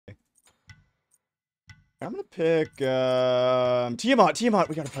I'm gonna pick Tiamat. Tiamat.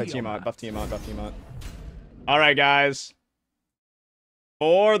 We gotta play Tiamat. Buff Tiamat. Buff Tiamat. All right, guys.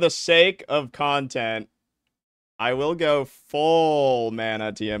 For the sake of content, I will go full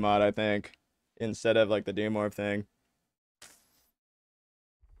mana Tiamat, I think, instead of like the Doomorph thing.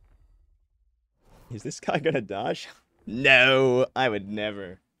 Is this guy gonna dodge? No, I would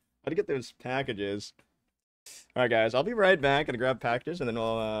never. How'd get those packages? All right, guys. I'll be right back. Gonna grab packages and then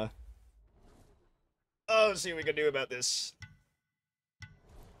we'll oh, see what we can do about this.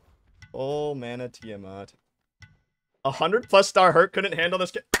 Full mana Tiamat. 100+ star Herc couldn't handle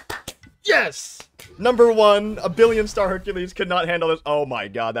this. Yes! Number 1, a billion star Hercules could not handle this. Oh my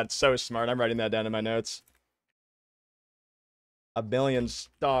god, that's so smart. I'm writing that down in my notes. A billion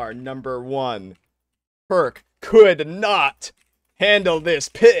star number 1 Herc could not handle this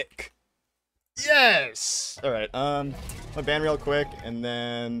pick. Yes! Alright, I'll ban real quick and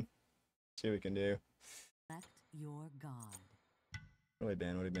then see what we can do. Your god. What do we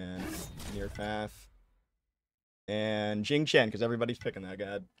ban? What do we ban? Near Faf. And Jing Chen, because everybody's picking that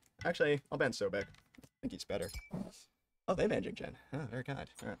guy. Actually, I'll ban Sobek. I think he's better. Oh, they banned Jing Chen. Oh, very kind.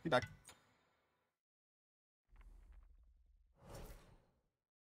 Alright, be back.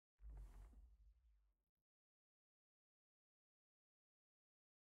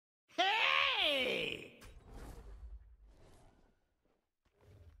 Hey!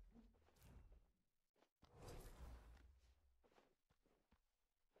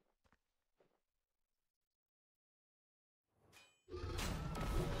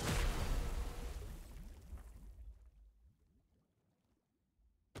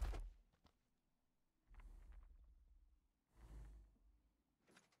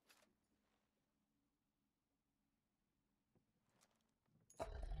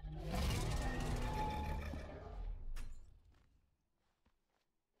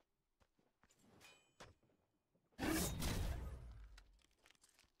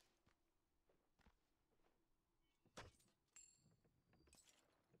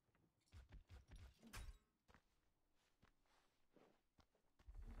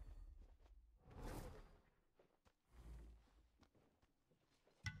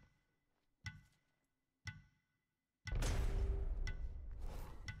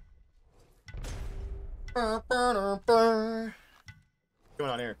 What's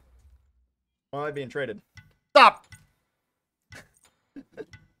going on here? Why am I being traded? Stop!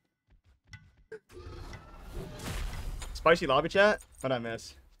 Spicy lobby chat? What'd I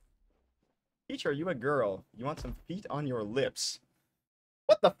miss? Teacher, are you a girl? You want some feet on your lips?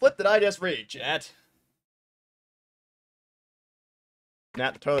 What the flip did I just read, chat?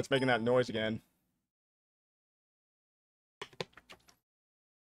 Nat, the toilet's making that noise again.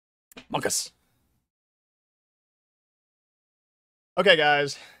 Monkus! Okay,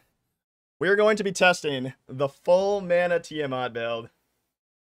 guys. We're going to be testing the full mana Tiamat build.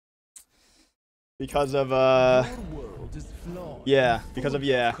 Because of, yeah, because of,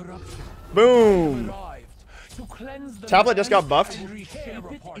 yeah. Boom! Tablet just got buffed.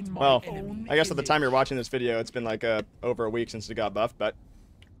 Well, I guess at the time you're watching this video, it's been like over a week since it got buffed, but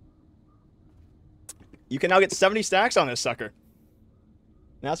you can now get 70 stacks on this sucker.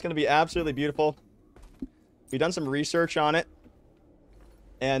 Now it's going to be absolutely beautiful. We've done some research on it.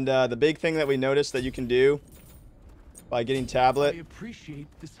 And the big thing that we noticed that you can do by getting Tablet. I appreciate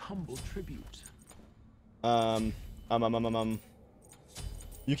this humble tribute.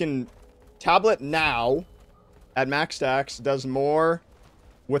 You can Tablet now at max stacks does more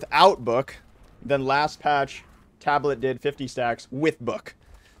without book than last patch Tablet did 50 stacks with book.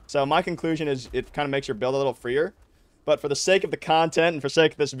 So my conclusion is it kind of makes your build a little freer. But for the sake of the content and for the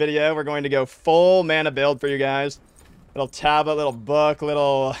sake of this video, we're going to go full mana build for you guys. Little tablet, little book,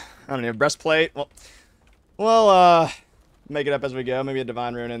 little, I don't know, breastplate. Well, we'll make it up as we go. Maybe a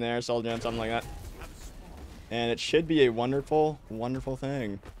divine rune in there, soul gem, something like that. And it should be a wonderful, wonderful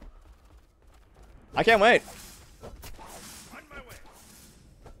thing. I can't wait.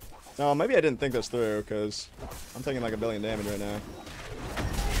 No, maybe I didn't think this through, because I'm taking like 1 billion damage right now.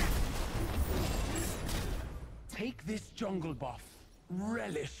 Take this jungle buff.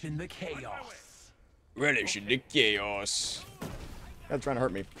 Relish in the chaos. Relish in the chaos. That's trying to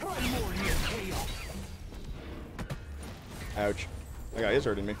hurt me. Ouch. That guy is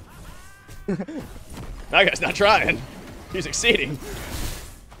hurting me. That guy's not trying. He's succeeding.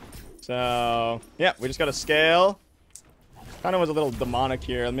 So, yeah, we just got to scale. Kind of was a little demonic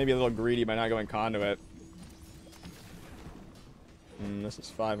here. Maybe a little greedy by not going conduit. This is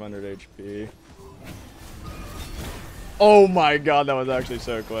 500 HP. Oh my god, that was actually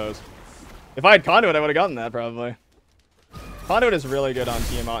so close. If I had conduit, I would have gotten that, probably. Conduit is really good on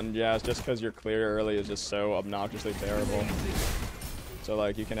Tiamat and Jazz just because your clear early is just so obnoxiously terrible. So,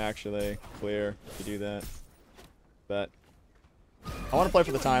 like, you can actually clear if you do that. But I want to play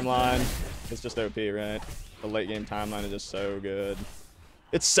for the timeline. It's just OP, right? The late game timeline is just so good.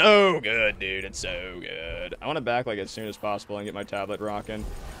 It's so good, dude. It's so good. I want to back, like, as soon as possible and get my tablet rocking.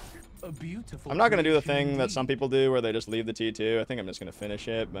 I'm not going to do the thing that some people do where they just leave the T2. I think I'm just going to finish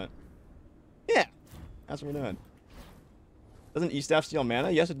it, but yeah, that's what we're doing. Doesn't E-Staff steal mana?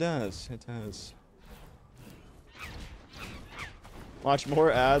 Yes, it does. It does. Watch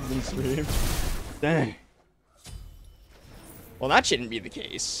more ads than stream. Dang. Well, that shouldn't be the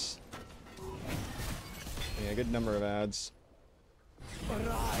case. Yeah, good number of ads.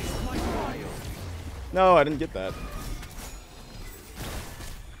 No, I didn't get that.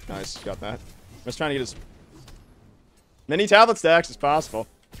 Nice, got that. I was trying to get as many tablet stacks as possible.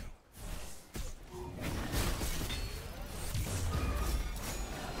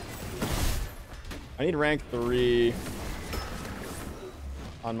 I need rank 3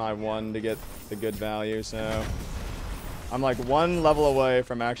 on my 1 to get the good value, so I'm like 1 level away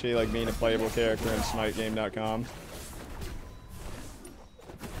from actually like being a playable character in SmiteGame.com.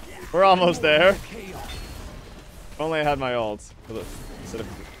 We're almost there. If only I had my ult instead of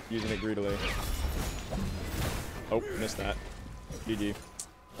using it greedily. Oh, missed that. GG.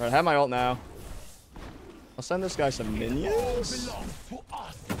 Alright, I have my ult now. I'll send this guy some minions.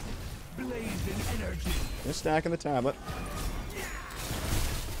 Just stacking the tablet.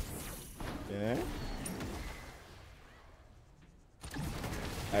 Okay.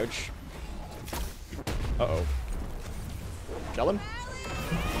 Ouch. Uh-oh. Kill him?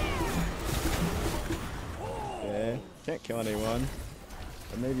 Okay. Can't kill anyone.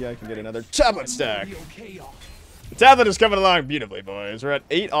 But maybe I can get another tablet stack. The tablet is coming along beautifully, boys. We're at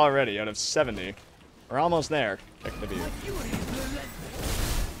 8 already out of 70. We're almost there. Check the view.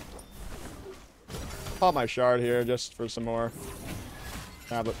 Pop my shard here just for some more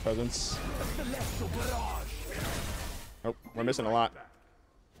tablet presence. Oh, we're missing a lot.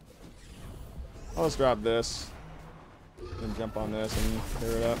 I'll just grab this and jump on this and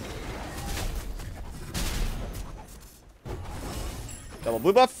clear it up. Double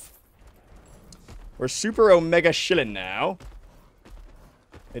blue buff. We're super omega shillin' now.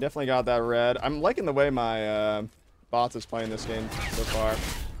 They definitely got that red. I'm liking the way my bots is playing this game so far.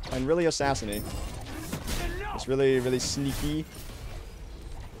 Playing really assassiny. It's really, really sneaky.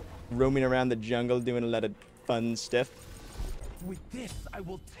 Roaming around the jungle, doing a lot of fun stuff. With this, I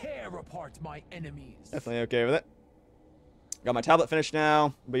will tear apart my enemies. Definitely okay with it. Got my tablet finished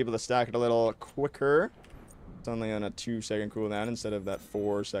now. Be able to stack it a little quicker. It's only on a 2-second cooldown instead of that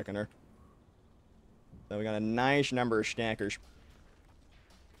 4-seconder. So we got a nice number of stackers.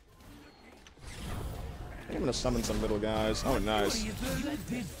 I think I'm gonna summon some little guys. Oh, nice.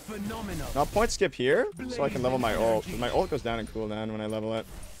 I'll point skip here so I can level my ult. My ult goes down in cooldown when I level it.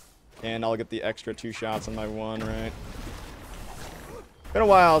 And I'll get the extra 2 shots on my 1, right? Been a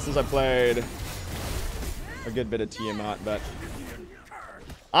while since I played a good bit of Tiamat, but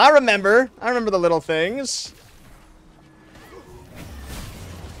I remember the little things.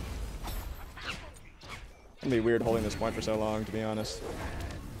 It's gonna be weird holding this point for so long, to be honest.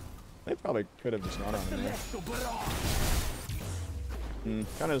 They probably could have just gone on in there.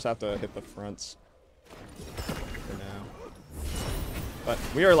 Kind of just have to hit the fronts for now. But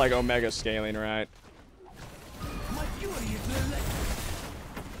we are like omega scaling, right?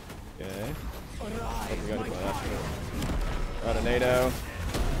 Okay. Oh, we gotta play that. Got a NATO.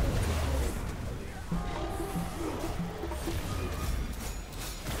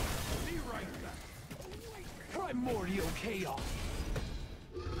 Primordial chaos.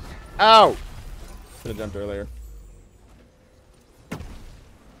 Ow! Should have jumped earlier.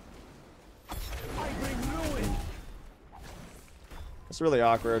 It's really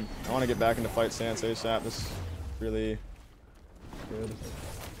awkward. I want to get back into fight stance ASAP. This is really good.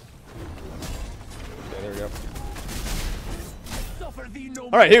 Okay, there we go.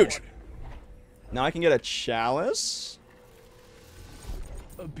 Alright, huge! Now I can get a chalice.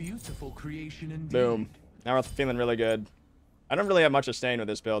 A beautiful creation indeed. Boom. Now we're feeling really good. I don't really have much to sustain with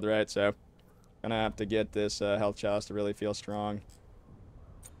this build, right? So, gonna have to get this health chalice to really feel strong.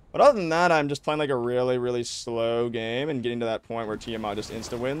 But other than that, I'm just playing like a really, really slow game and getting to that point where Tiamat just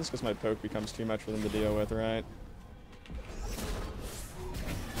insta-wins because my poke becomes too much for them to deal with, right?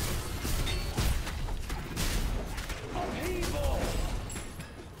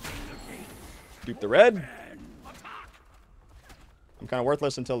 Dupe the red. I'm kind of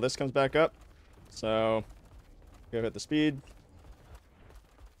worthless until this comes back up. So, go hit the speed.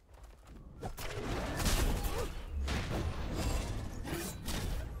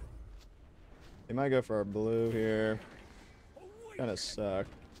 They might go for our blue here. Kinda suck.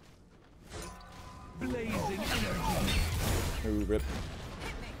 Blazing energy. Ooh, rip.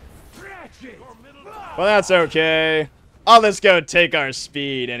 Ratchet. Well, that's okay. Oh, let's go take our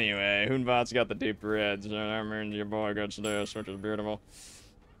speed anyway. Hoonbot's got the deep reds. That means your boy gets this, which is beautiful.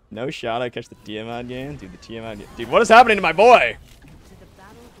 No shot I catch the Tiamat game? Dude, the Tiamat game. Dude, what is happening to my boy? To the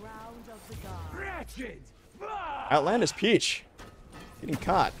battleground of the gods. Ratchet. Outlandish Peach. Getting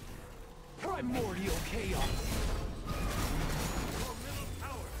caught. Primordial chaos.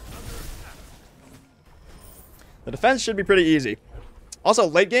 The defense should be pretty easy. Also,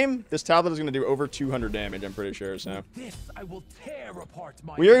 late game, this tablet is going to do over 200 damage, I'm pretty sure, so. This I will tear apart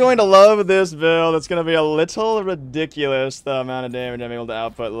my We are going to love this build. It's going to be a little ridiculous, the amount of damage I'm able to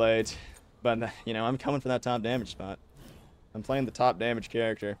output late. But, you know, I'm coming for that top damage spot. I'm playing the top damage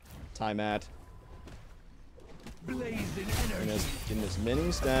character. Tiamat. blazing energy. Getting as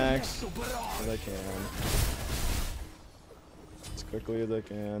many stacks as I can. As quickly as I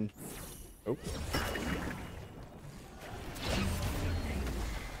can. Oh.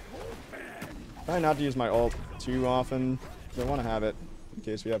 Try not to use my ult too often, because I want to have it in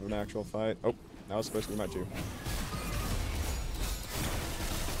case we have an actual fight. Oh, that was supposed to be my 2.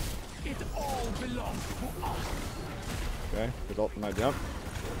 It all belongs to us. Okay, good ult for my jump.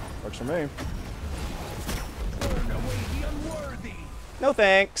 Works for me. Burn away the unworthy. No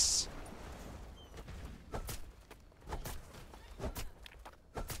thanks.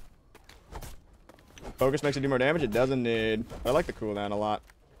 Focus makes it do more damage. It doesn't need. I like the cooldown a lot.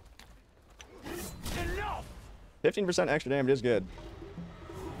 15% extra damage is good.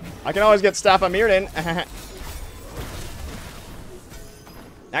 I can always get Staff on Mirrodin.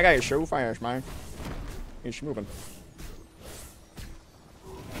 I got your show fires, man. He's moving.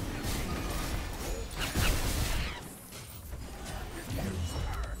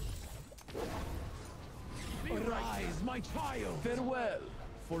 Arise, my child. Farewell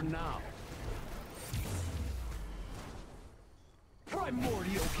for now.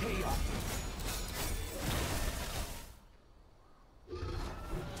 Primordial chaos.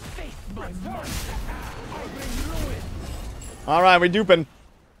 Face my might. I bring ruin. All right, we duping.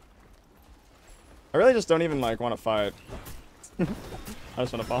 I really just don't even like want to fight. I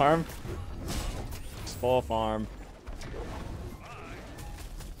just want to farm. Just full farm.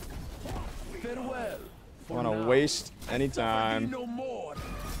 Farewell. I want to waste any time. No more.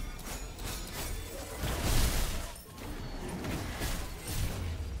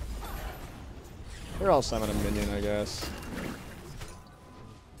 We're all summon a minion, I guess.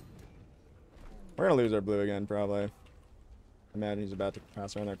 We're gonna lose our blue again, probably. Imagine he's about to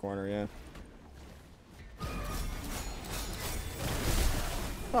pass around that corner, yeah.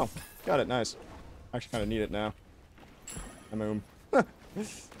 Oh, got it, nice. Actually kind of need it now. I'm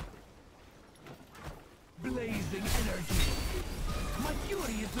Blazing energy. My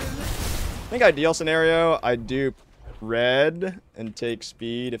beauty is relentless. I think ideal scenario, I dupe red and take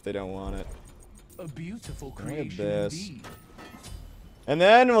speed if they don't want it. A beautiful Look at creation this. indeed. And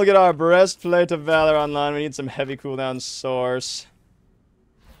then we'll get our Breastplate of Valor online. We need some heavy cooldown source.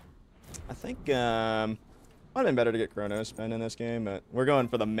 I think, might have been better to get Chrono spend in this game, but we're going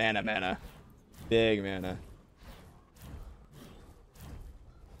for the mana. Big mana.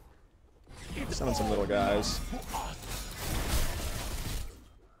 Summon some little guys.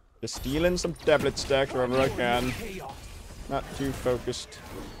 Just stealing some tablet stacks wherever I can. Not too focused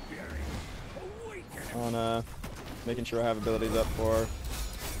on making sure I have abilities up for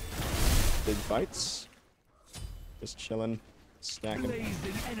big fights. Just chilling, stacking.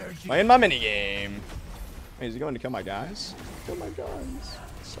 Playing my mini game. Hey, is he going to kill my guys? Kill my guys.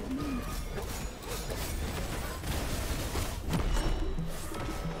 So mean.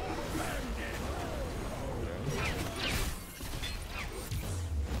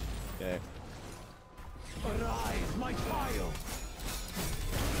 Okay. Arise, my child.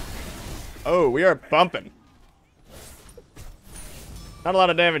 Oh, we are pumping. Not a lot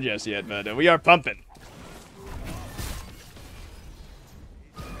of damage just yet, but we are pumping.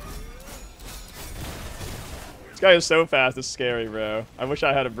 This guy is so fast, it's scary, bro. I wish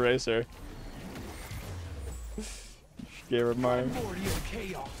I had a bracer. Scared of mine.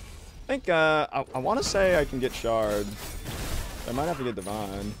 I think, I want to say I can get Shard. I might have to get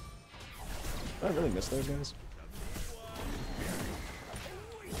Divine. Did I really miss those guys?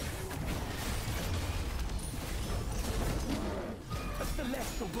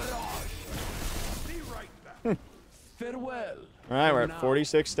 Farewell. Alright, we're at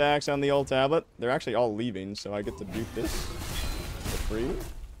 46 stacks on the old tablet. They're actually all leaving, so I get to dupe this for free.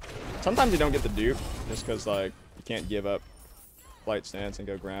 Sometimes you don't get the dupe, just because, like, you can't give up flight stance and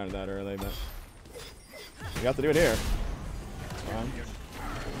go ground that early, but You have to do it here. It's fine.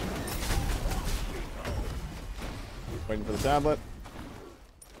 Waiting for the tablet.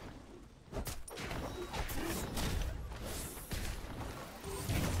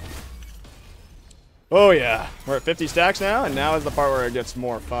 Oh yeah, we're at 50 stacks now, and now is the part where it gets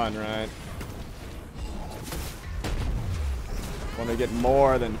more fun, right? When we get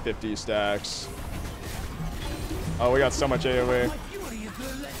more than 50 stacks. Oh, we got so much AoE.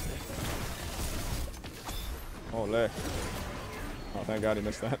 Ole. Oh, thank God he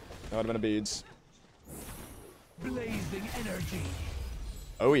missed that. That would have been a beads. Blazing energy.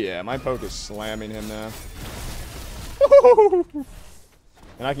 Oh yeah, my poke is slamming him now.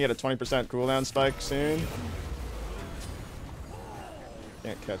 And I can get a 20% cooldown spike soon.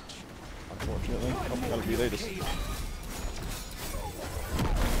 Can't catch, unfortunately. Oh, that'll be latest.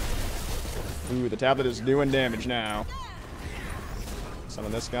 Ooh, the tablet is doing damage now.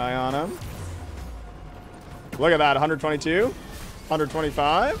 Summon this guy on him. Look at that, 122,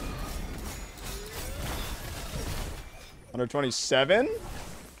 125, 127.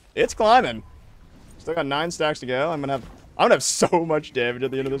 It's climbing. Still got 9 stacks to go. I'm gonna have so much damage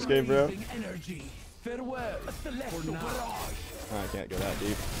at the end of this game, bro. I can't go that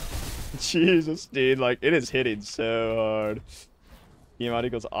deep. Jesus, dude, like it is hitting so hard. Emote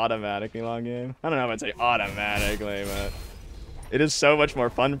equals automatically long game. I don't know if I'd say automatically, but it is so much more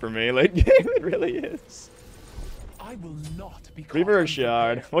fun for me late game. It really is. I will not be Reaver or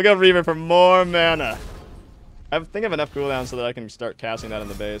Shard? We'll go Reaver for more mana. I think I have enough cooldown so that I can start casting that in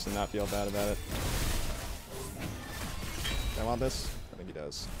the base and not feel bad about it. Do I want this? I think he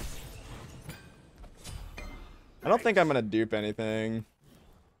does. I don't think I'm gonna dupe anything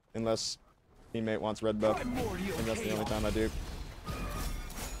unless teammate wants red buff. I think that's the only time I dupe.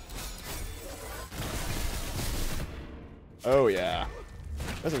 Oh yeah.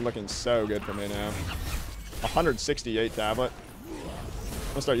 This is looking so good for me now. 168 tablet. I'm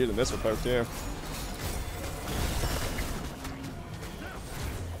gonna start using this with poke too.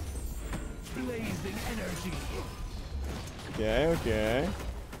 Blazing energy. Okay, okay.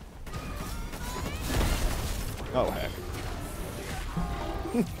 Oh heck.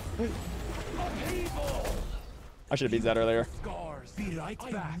 I should have beat that earlier. Be right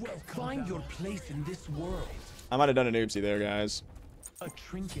back. Find your place in this world. I might have done an oopsie there, guys. A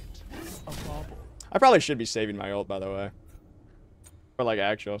trinket, a bauble. I probably should be saving my ult, by the way. For like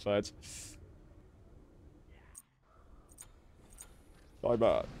actual fights. Bye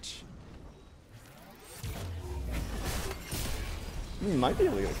bye. Might be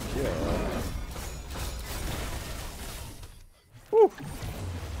able to get a kill. Woo.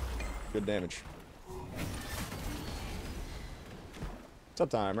 Good damage. What's up,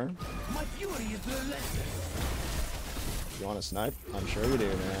 timer? My fury is relentless. You want to snipe? I'm sure you do,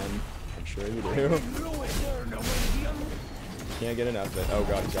 man. I'm sure you do. Can't get enough of it. Oh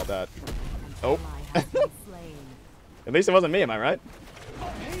god, he's got that. Oh. At least it wasn't me, am I right?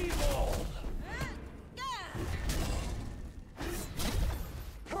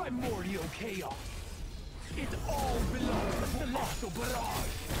 Primordial chaos. It all belongs to Celestial Barrage.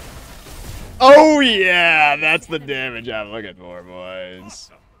 Oh yeah, that's the damage I'm looking for,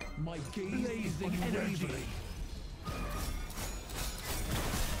 boys. My blazing energy.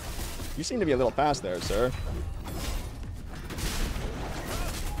 You seem to be a little fast there, sir.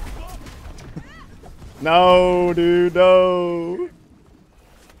 No, dude, no.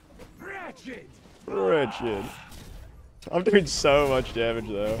 Wretched. Wretched. I'm doing so much damage,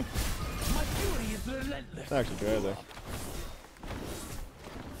 though. My fury is relentless. It's actually crazy.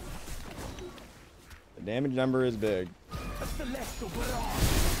 The damage number is big. A celestial barrage.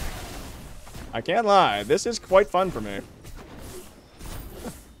 I can't lie, this is quite fun for me.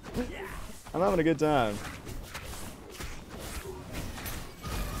 I'm having a good time.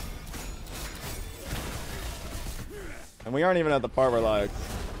 And we aren't even at the part where, like,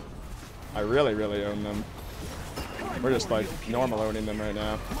 I really, really own them. We're just, like, normal owning them right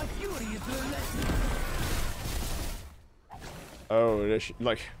now. Oh, this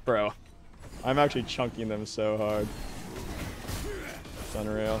like, bro. I'm actually chunking them so hard. It's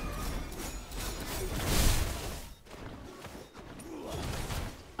unreal.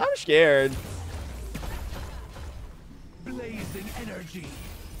 I'm scared. Blazing energy.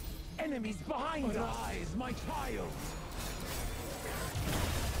 Enemies behind us. Arise, my child.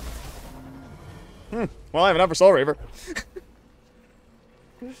 Well, I have enough for Soul Reaver.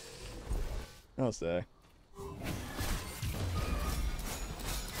 I'll say.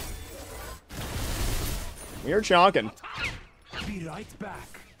 We are chonking. Be right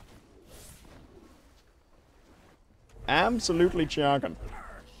back. Absolutely chonking.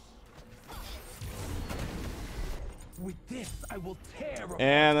 With this, I will tear apart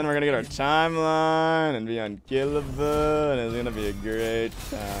And then we're gonna get our your timeline and be unkillable, and it's gonna be a great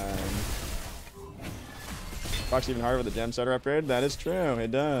time. Procs even harder with the gem starter upgrade. That is true.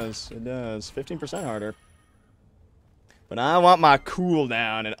 It does. It does. 15% harder. But I want my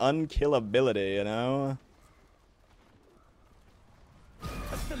cooldown and unkillability, you know?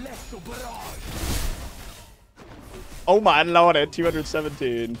 a celestial barrage. Oh my lord, at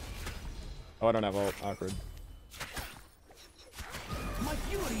 217. Oh, I don't have ult. Awkward. My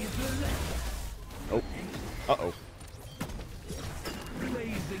fury is relentless. Oh. Uh-oh.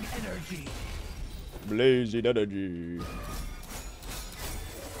 Blazing energy. Blazing energy.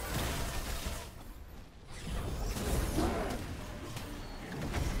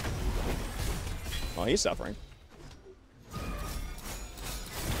 Oh, he's suffering.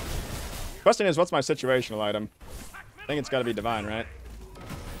 Question is, what's my situational item? I think it's got to be divine, right?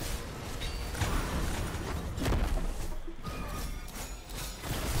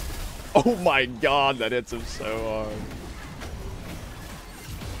 Oh my god, that hits him so hard.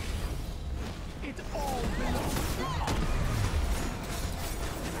 It all belongs to us.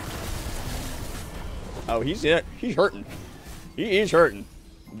 Oh, he's hurting. He is hurting.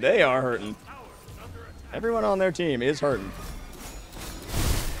 They are hurting. Everyone on their team is hurting.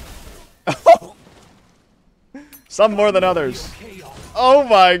 Some more than others. Oh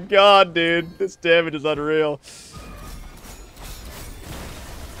my god, dude. This damage is unreal.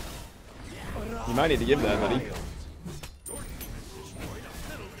 You might need to give that, buddy.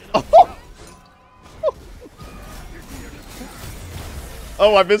 Oh,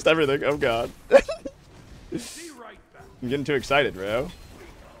 oh, I missed everything. Oh god. I'm getting too excited, bro.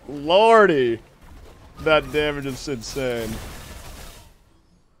 Lordy. That damage is insane.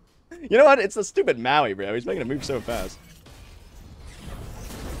 You know what? It's a stupid Maui, bro. He's making it move so fast.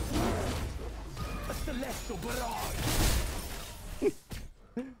 A celestial barrage.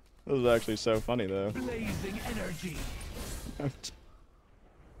 This is actually so funny, though. Blazing energy.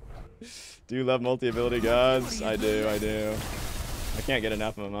 Do you love multi-ability gods? I do, I do. I can't get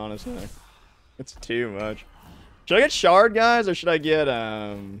enough of them, honestly. It's too much. Should I get Shard, guys, or should I get,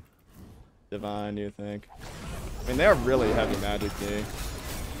 Divine, do you think? I mean, they are really heavy magic, dude.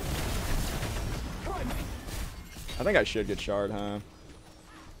 I think I should get Shard, huh?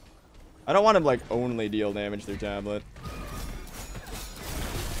 I don't want to, like, only deal damage through Tablet.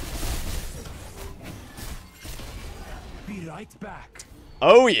 Be right back.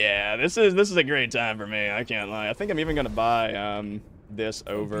 Oh yeah, this is a great time for me. I can't lie. I think I'm even gonna buy this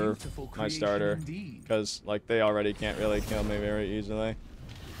over my starter because like they already can't really kill me very easily.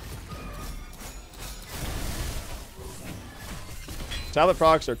 Tablet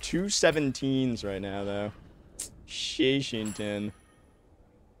procs are 217s right now though. Shashington.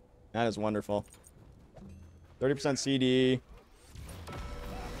 That is wonderful. 30% CD.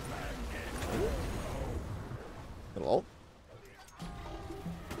 Little ult.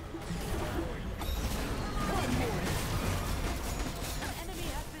 Enemy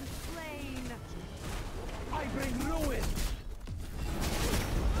has been slain. I bring ruin.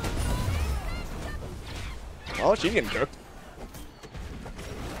 Oh, she's getting cooked.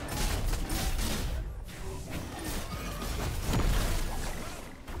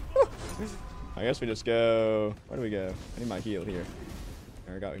 I guess we just go. Where do we go? I need my heal here.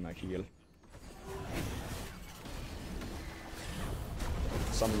 There, I got me my heal.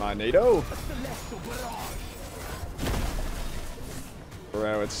 Summon my NATO.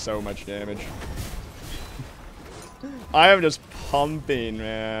 Bro, it's so much damage. I am just pumping,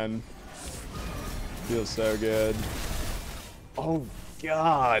 man. Feels so good. Oh,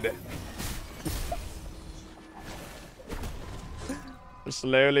 God.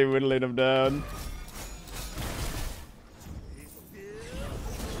 Slowly whittling him down.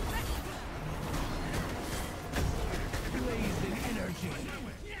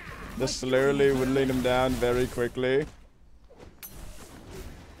 Just slowly whittling him down very quickly.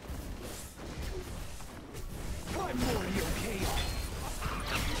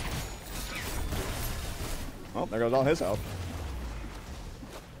 Oh, there goes all his health.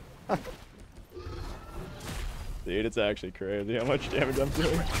 Dude, it's actually crazy how much damage I'm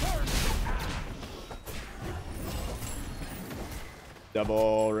doing.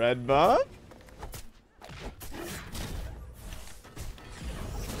 Double red buff.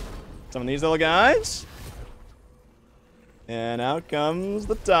 Some of these little guys. And out comes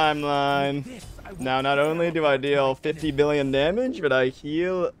the timeline. Now, not only do I deal 50 billion damage, but I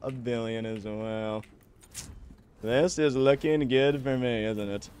heal a billion as well. This is looking good for me, isn't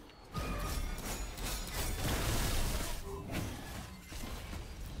it?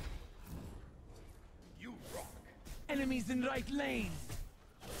 enemies in right lane.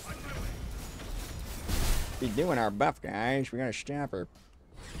 Be doing our buff, guys. We gotta stop her.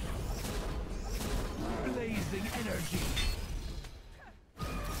 Blazing energy.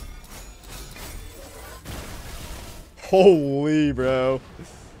 Holy, bro.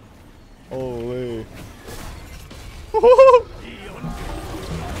 Holy. Slain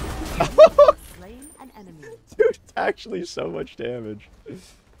an enemy. Dude, it's actually so much damage.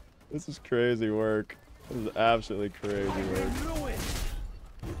 This is crazy work. This is absolutely crazy work.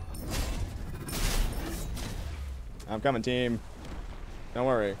 I'm coming, team. Don't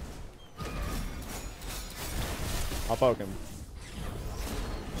worry. I'll poke him.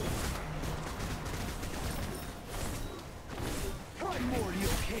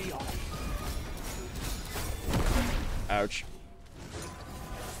 Primordial chaos. Ouch.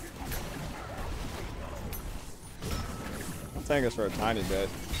 I'll tank us for a tiny bit.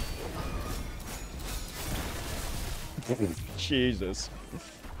 Jesus.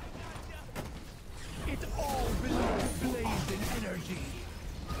 It all belongs to blazing energy.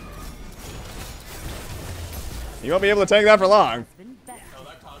 You won't be able to tank that for long. Been better.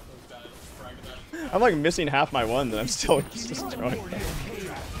 I'm like missing half my one, and I'm still just destroying.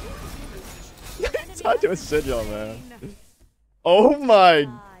 It's hard to sigil, man. Oh my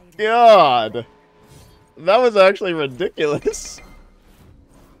god. That was actually ridiculous.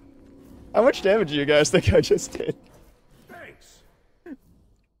 How much damage do you guys think I just did? Thanks.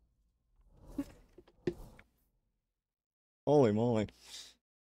 Holy moly.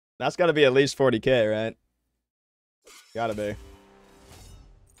 That's gotta be at least 40k, right? Gotta be.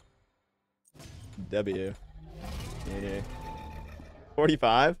 W.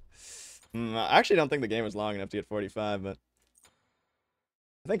 45? I actually don't think the game was long enough to get 45, but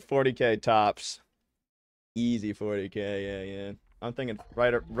I think 40k tops. Easy 40k, yeah. I'm thinking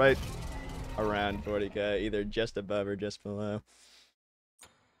right around 40k, either just above or just below.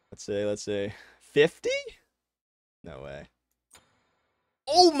 Let's see. 50? No way.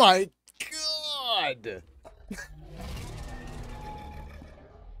 Oh my god! Dude.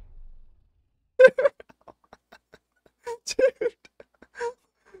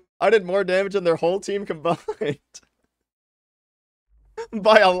 I did more damage than their whole team combined.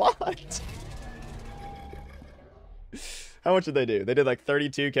 By a lot. How much did they do? They did like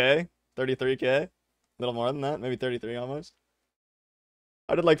 32k? 33k? A little more than that? Maybe 33 almost?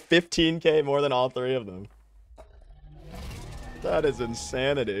 I did like 15k more than all three of them. That is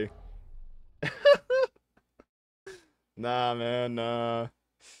insanity. Nah, man, nah.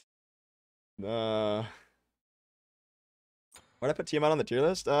 Nah. Where did I put Tiamat on the tier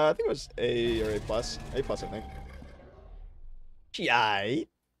list? I think it was A or A+. A+, I think. Gi.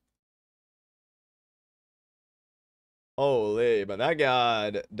 Holy, but that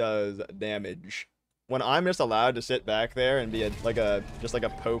god does damage. When I'm just allowed to sit back there and be just like a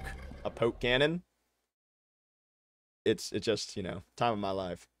poke cannon, it's just, you know, time of my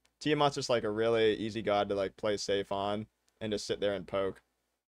life. Tiamat's just like a really easy god to like play safe on and just sit there and poke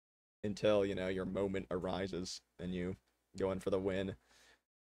until, you know, your moment arises and you go in for the win.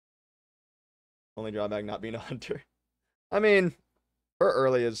 Only drawback not being a hunter. I mean, her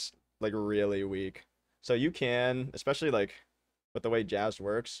early is like really weak. So you can, especially like with the way Joust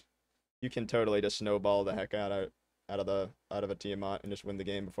works, you can totally just snowball the heck out of a Tiamat and just win the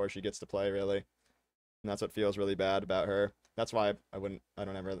game before she gets to play, really. And that's what feels really bad about her. That's why I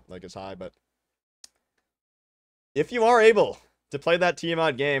don't ever like as high, but if you are able to play that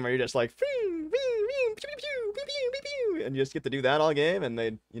Tiamat game where you're just like and you just get to do that all game and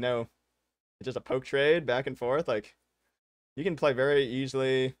they, you know, it's just a poke trade back and forth, like you can play very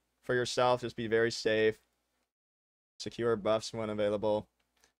easily for yourself, just be very safe, secure buffs when available,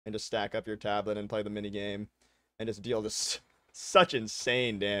 and just stack up your tablet and play the mini game and just deal this such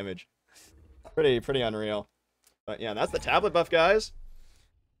insane damage. Pretty unreal. But yeah, that's the tablet buff, guys.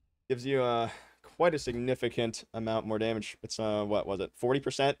 Gives you quite a significant amount more damage. It's what was it?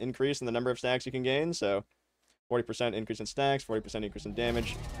 40% increase in the number of stacks you can gain. So 40% increase in stacks, 40% increase in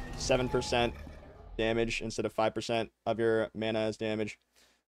damage, 7% damage instead of 5% of your mana as damage.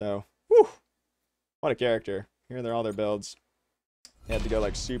 So, whew, what a character. Here they're all their builds. They had to go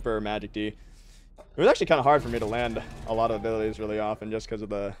like super magic D. It was actually kind of hard for me to land a lot of abilities really often just because of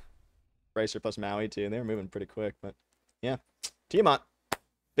the Bracer plus Maui too. They were moving pretty quick, but yeah. Tiamat,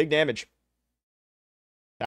 big damage.